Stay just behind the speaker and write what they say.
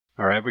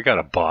Alright, we got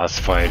a boss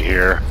fight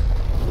here.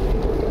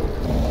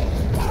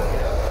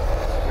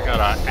 We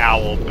got an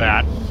owl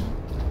bat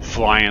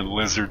flying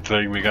lizard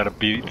thing we gotta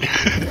beat.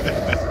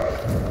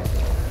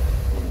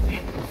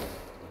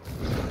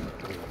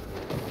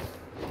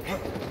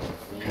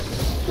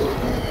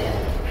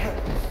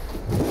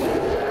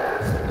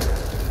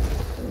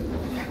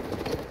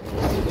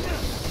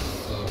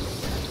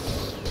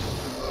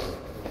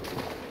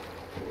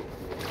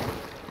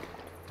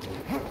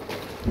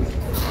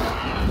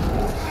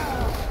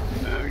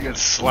 Get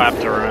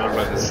slapped around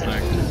by this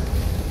thing.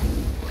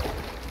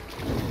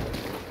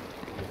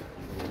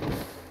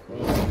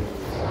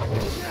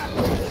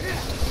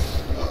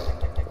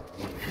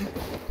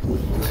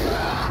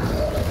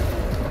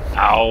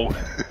 Ow.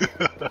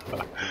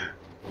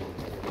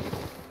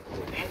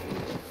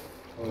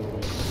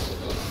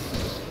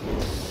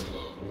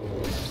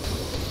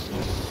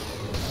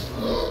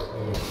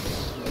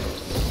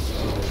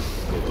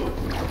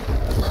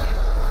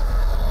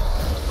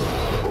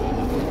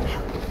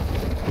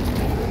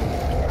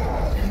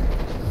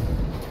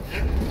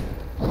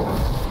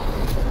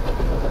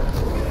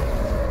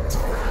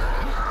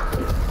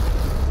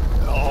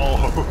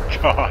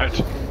 God.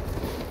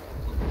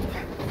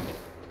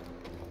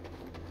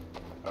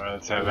 Alright,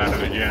 let's have at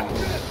it again.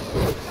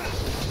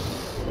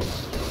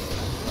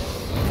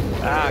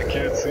 Ah, I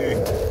can't see.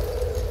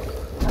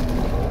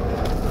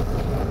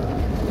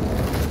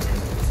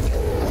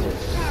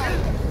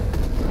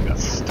 Got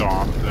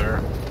stomped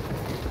there.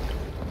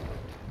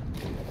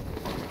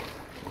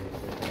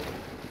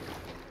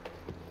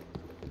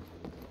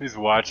 He's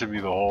watching me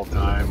the whole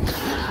time.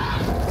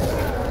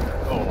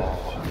 Oh.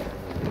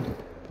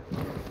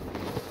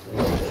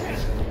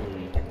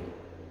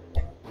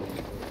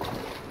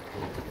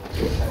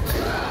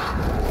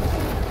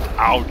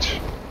 Ouch.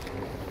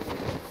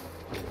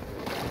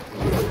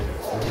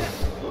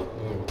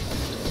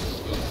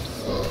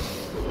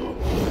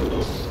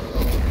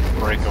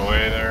 Break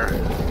away there.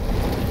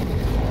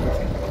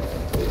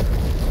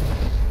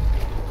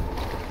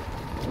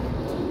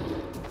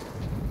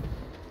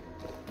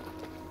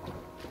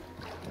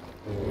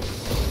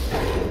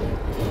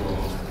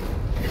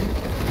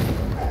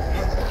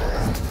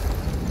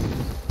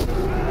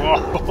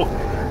 Whoa.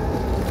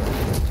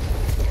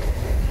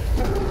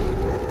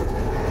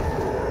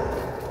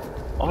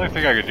 Only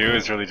thing I could do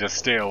is really just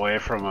stay away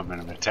from him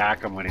and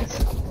attack him when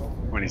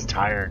he's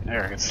tired.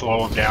 There, I can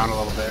slow him down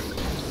a little bit.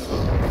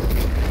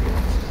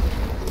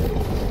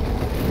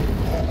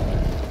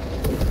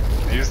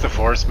 I use the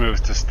force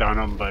moves to stun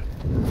him, but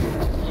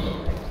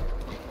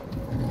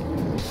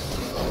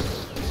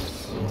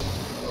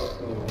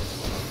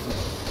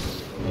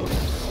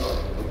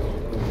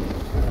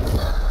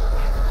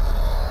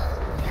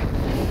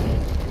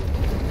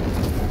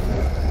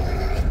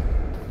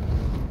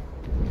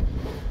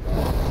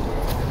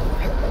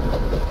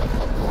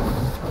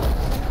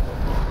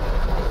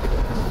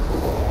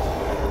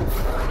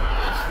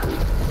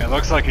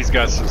looks like he's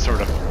got some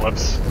sort of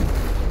flips.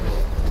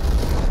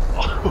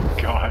 Oh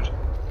god.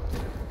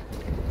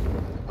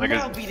 Like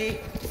gotta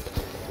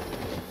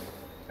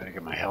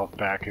get my health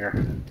back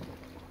here.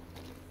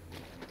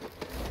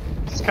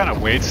 Just kind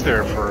of waits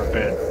there for a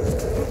bit.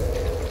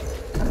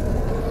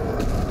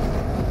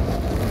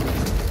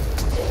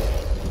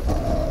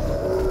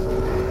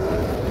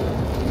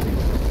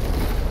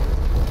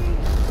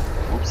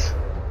 Oops.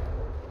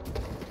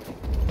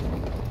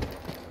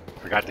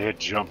 Forgot to hit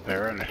jump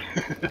there and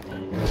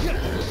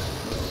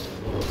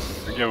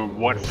give him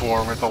what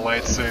for with the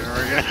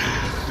lightsaber again?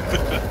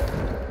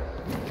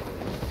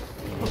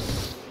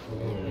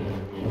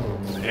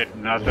 Hit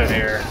nothing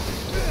here.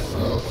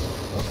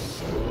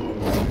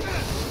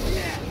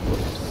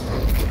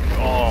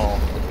 Oh.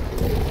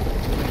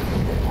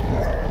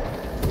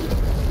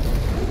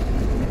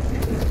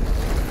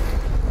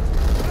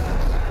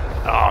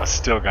 Oh,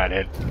 still got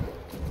hit.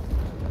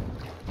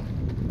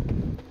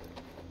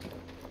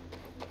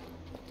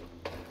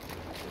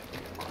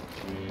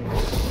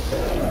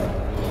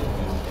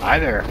 Hi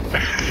there.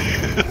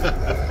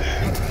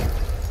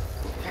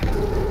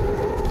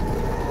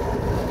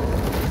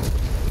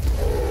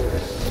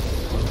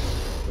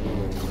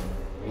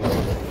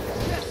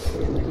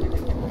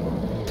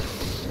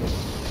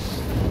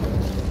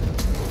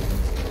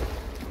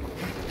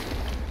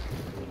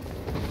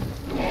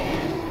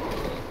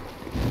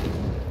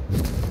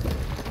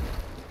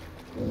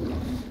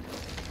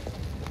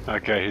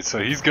 Okay, so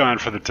he's gone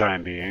for the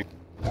time being.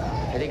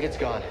 I think it's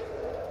gone.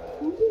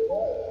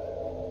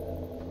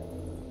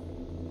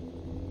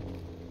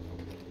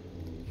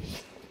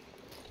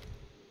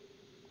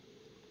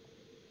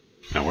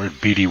 Now where'd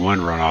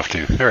BD1 run off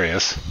to? There he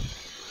is.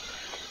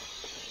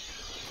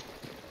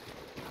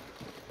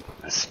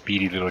 A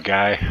speedy little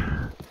guy.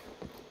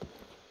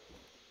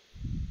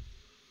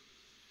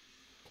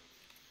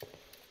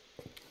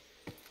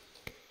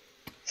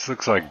 This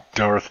looks like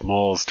Darth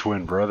Maul's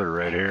twin brother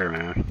right here,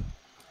 man.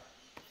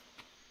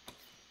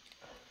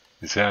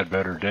 He's had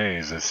better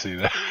days, I see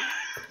that.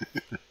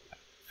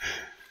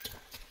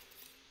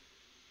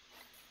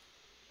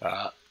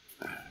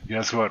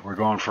 Guess what? We're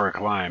going for a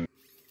climb.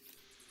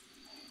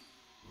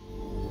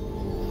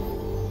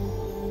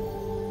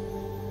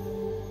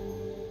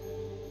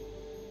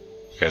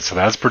 Okay, so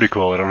that's pretty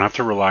cool. I don't have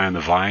to rely on the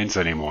vines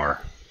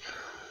anymore.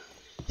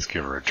 Let's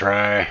give her a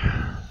try.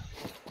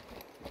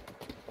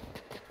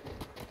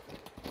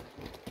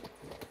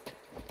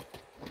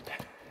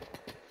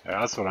 Yeah,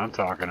 that's what I'm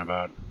talking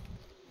about.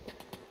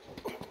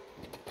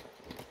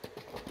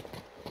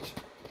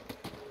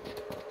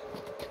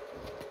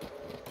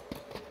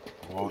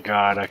 Oh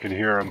god, I can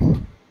hear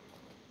him.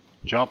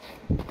 Jump.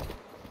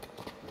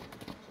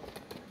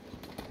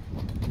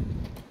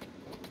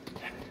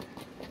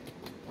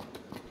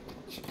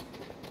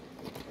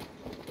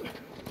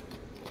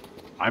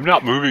 I'm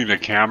not moving the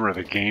camera,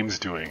 the game's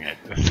doing it.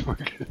 It's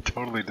like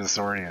totally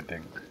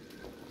disorienting.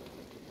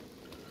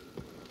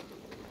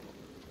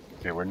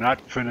 Okay, we're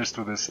not finished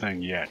with this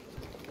thing yet.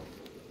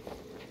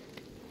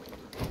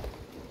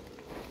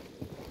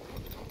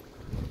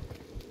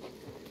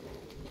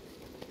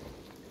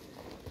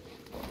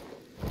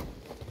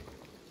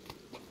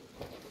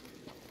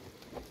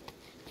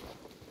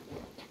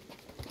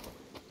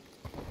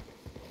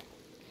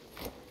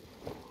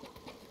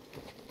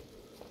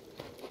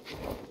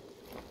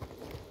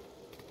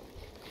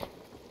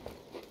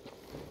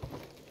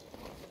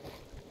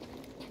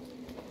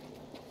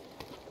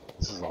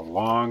 This is a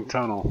long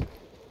tunnel.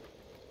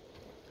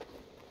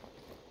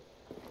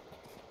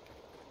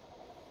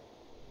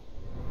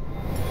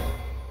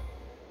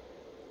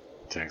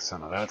 Take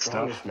some of that stuff. The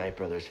strongest Knight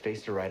Brothers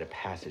faced a rite of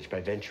passage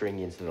by venturing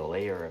into the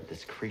lair of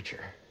this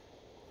creature.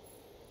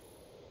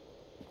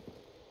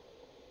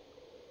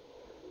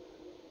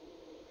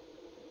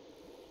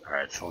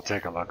 Alright, so we'll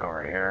take a look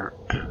over here.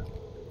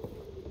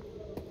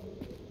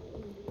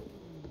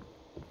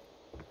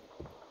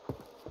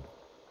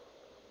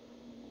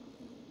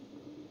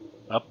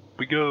 Up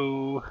we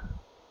go.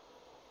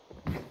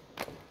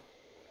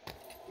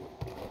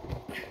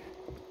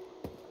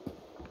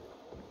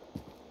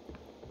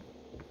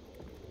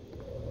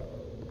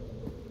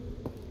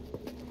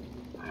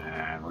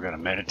 And we're gonna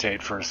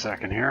meditate for a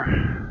second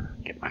here.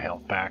 Get my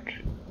health back.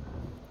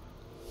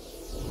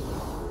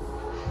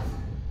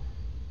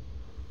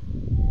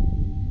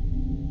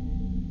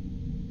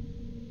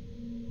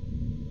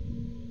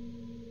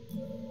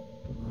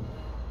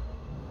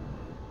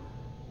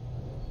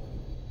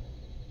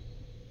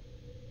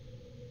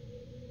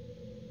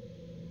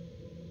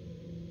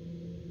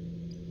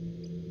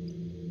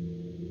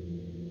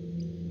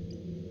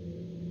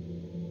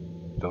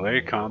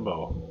 Delay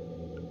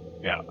combo.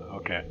 Yeah,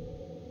 okay.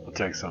 I'll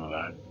take some of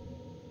that.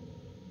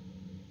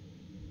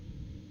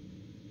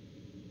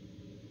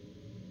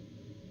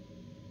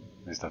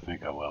 At least I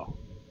think I will.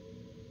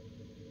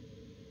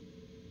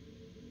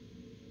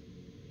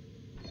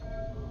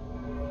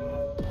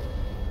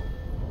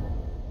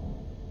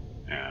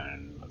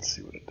 And let's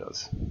see what it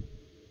does.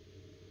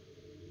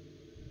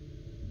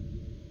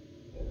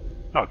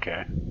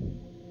 Okay.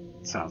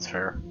 Sounds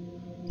fair.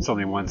 It's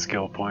only one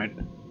skill point.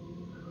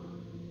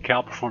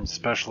 Cal performs a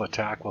special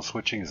attack while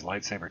switching his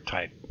lightsaber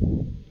type.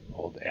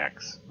 Hold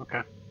X.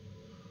 Okay.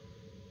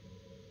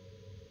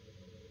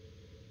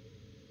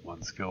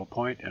 One skill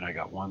point, and I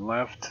got one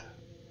left.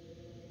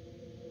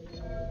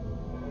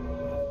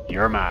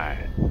 You're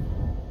mine.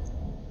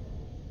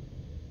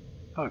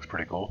 That looks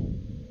pretty cool.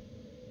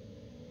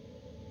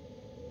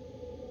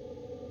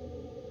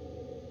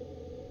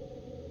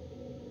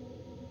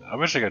 I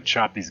wish I could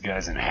chop these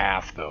guys in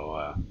half,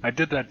 though. I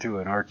did that to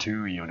an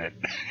R2 unit.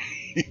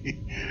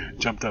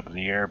 Jumped up in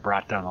the air,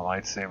 brought down the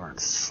lightsaber, and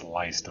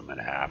sliced him in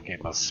half. Gave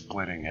him a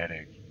splitting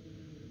headache.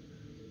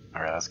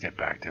 Alright, let's get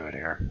back to it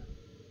here.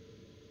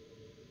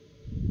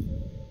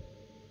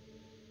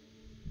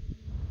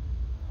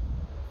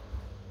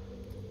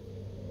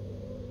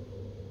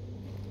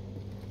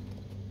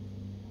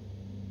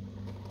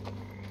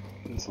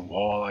 There's a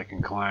wall I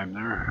can climb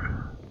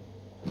there.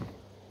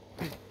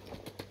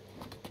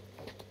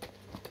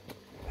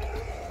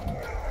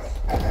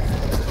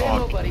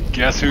 Oh,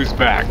 guess who's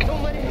back?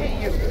 Don't let it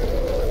hit you.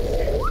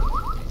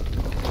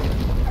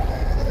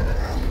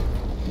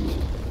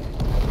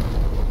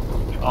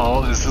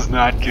 Oh, this is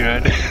not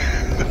good.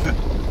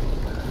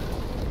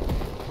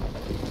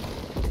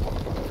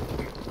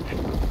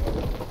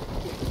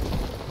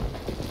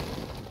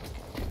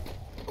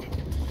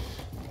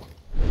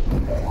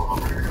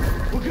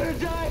 We're gonna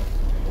die.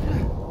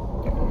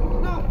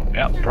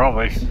 Yeah,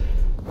 probably.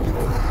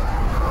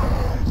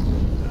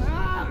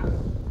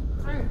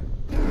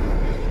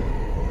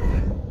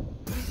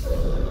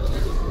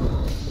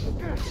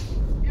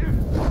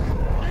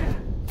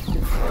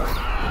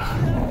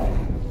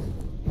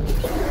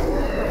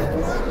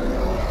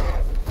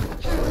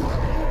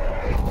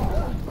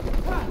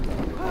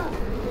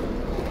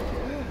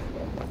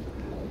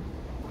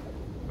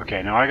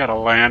 Okay, now I gotta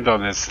land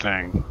on this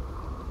thing.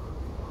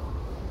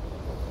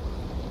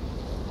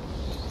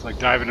 It's like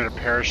diving in a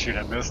parachute,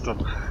 I missed him.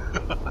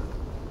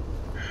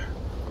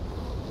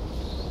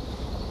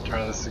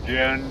 Try this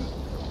again.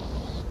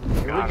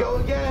 Here we go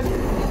again.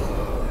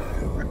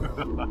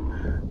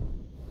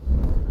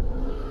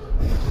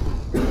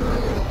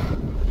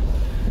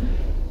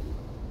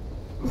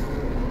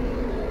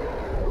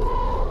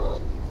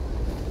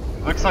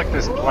 Looks like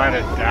this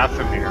planet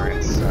Dathomir.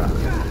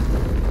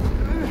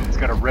 It's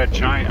got a red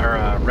giant, or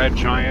a red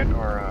giant,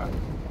 or a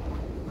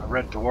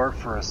red dwarf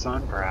for a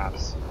sun,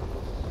 perhaps.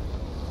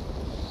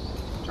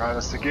 Try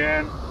this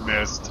again.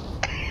 Missed.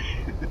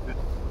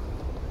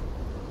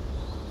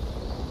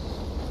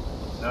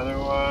 Another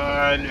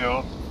one.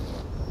 Nope.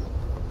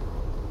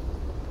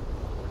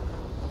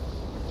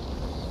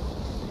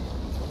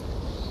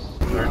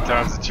 Third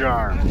time's the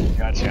charm.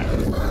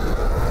 Gotcha.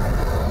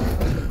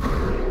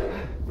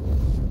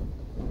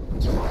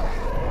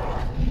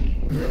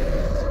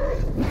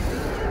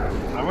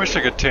 I wish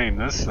I could tame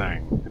this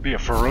thing. It'd be a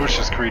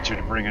ferocious creature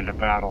to bring into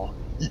battle.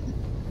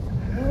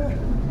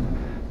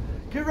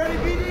 Get ready,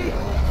 BD!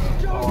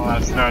 Oh,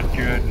 that's not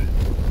good.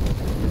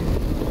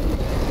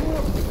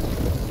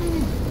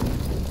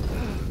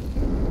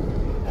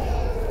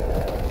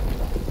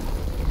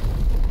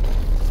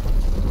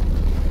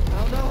 I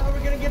don't know how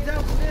we're gonna get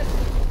down from this.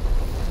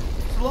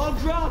 It's a long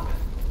drop.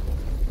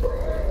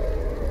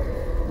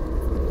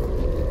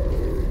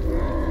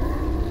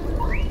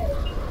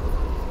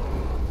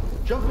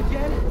 Jump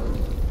again.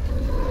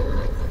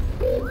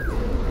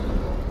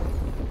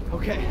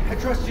 Okay, I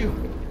trust you.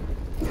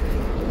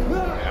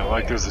 Yeah,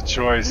 like there's a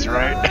choice,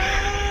 right?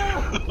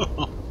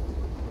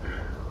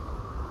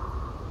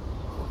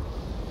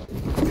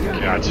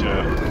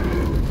 Gotcha.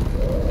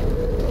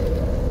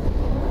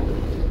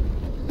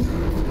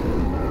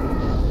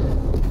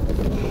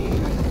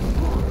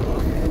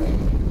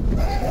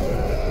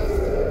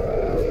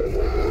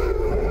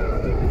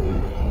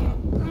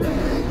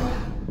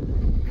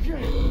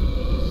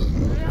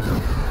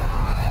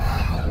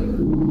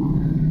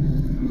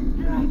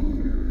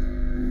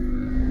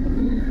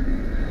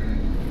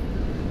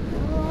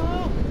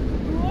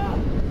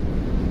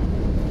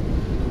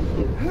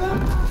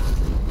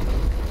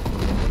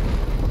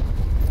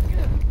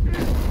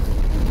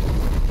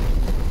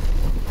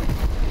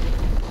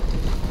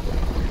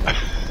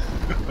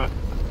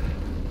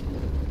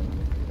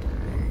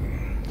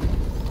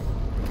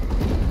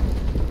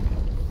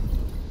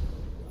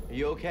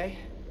 You okay?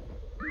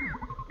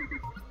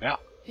 Yeah,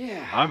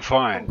 Yeah. I'm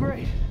fine. I'm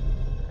great.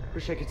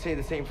 Wish I could say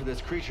the same for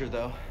this creature,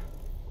 though.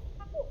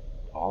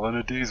 All in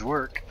a day's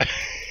work.